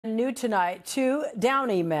And new tonight, two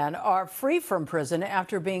Downey men are free from prison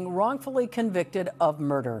after being wrongfully convicted of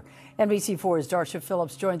murder. NBC4's Darsha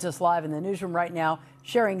Philips joins us live in the newsroom right now,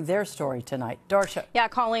 sharing their story tonight. Darsha. Yeah,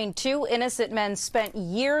 Colleen, two innocent men spent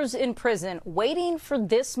years in prison waiting for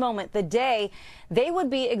this moment, the day they would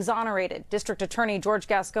be exonerated. District Attorney George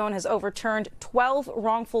Gascon has overturned 12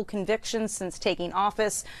 wrongful convictions since taking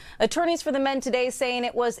office. Attorneys for the men today saying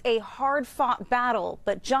it was a hard-fought battle,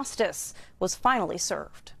 but justice was finally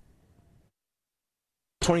served.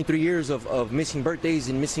 23 years of missing birthdays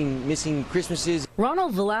and missing Christmases.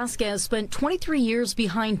 Ronald Velasquez spent 23 years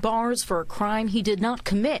behind bars for a crime he did not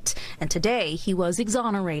commit, and today he was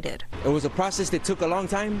exonerated. It was a process that took a long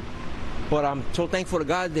time, but I'm so thankful to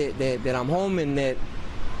God that I'm home and that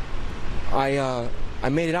I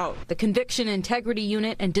made it out. The Conviction Integrity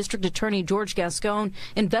Unit and District Attorney George Gascon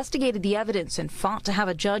investigated the evidence and fought to have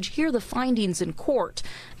a judge hear the findings in court.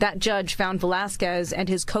 That judge found Velasquez and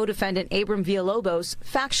his co-defendant Abram Villalobos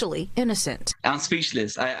factually innocent. I'm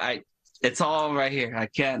speechless. It's all right here. I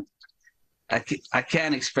can't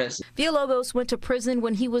express it. Villalobos went to prison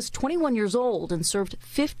when he was 21 years old and served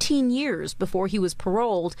 15 years before he was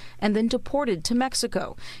paroled and then deported to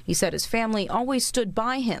Mexico. He said his family always stood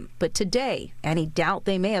by him, but today, any doubt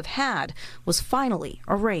they may have had was finally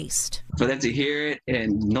erased. For them to hear it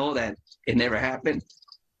and know that it never happened,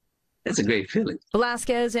 it's a great feeling.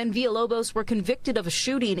 Velasquez and Villalobos were convicted of a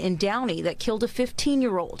shooting in Downey that killed a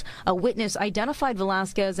 15-year-old. A witness identified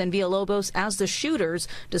Velasquez and Villalobos as the shooters,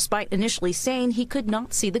 despite initially saying he could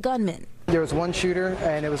not see the gunman. There was one shooter,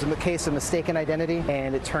 and it was a case of mistaken identity,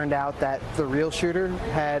 and it turned out that the real shooter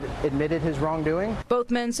had admitted his wrongdoing. Both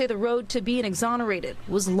men say the road to being exonerated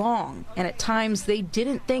was long, and at times they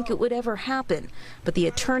didn't think it would ever happen. But the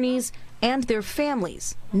attorneys and their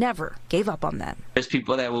families never gave up on them. There's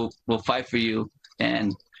people that will fight for you,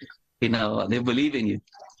 and they believe in you,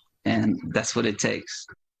 and that's what it takes.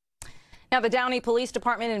 Now, the Downey Police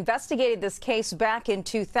Department investigated this case back in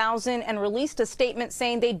 2000 and released a statement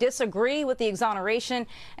saying they disagree with the exoneration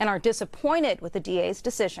and are disappointed with the DA's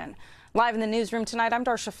decision. Live in the newsroom tonight, I'm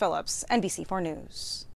Darsha Philips, NBC4 News.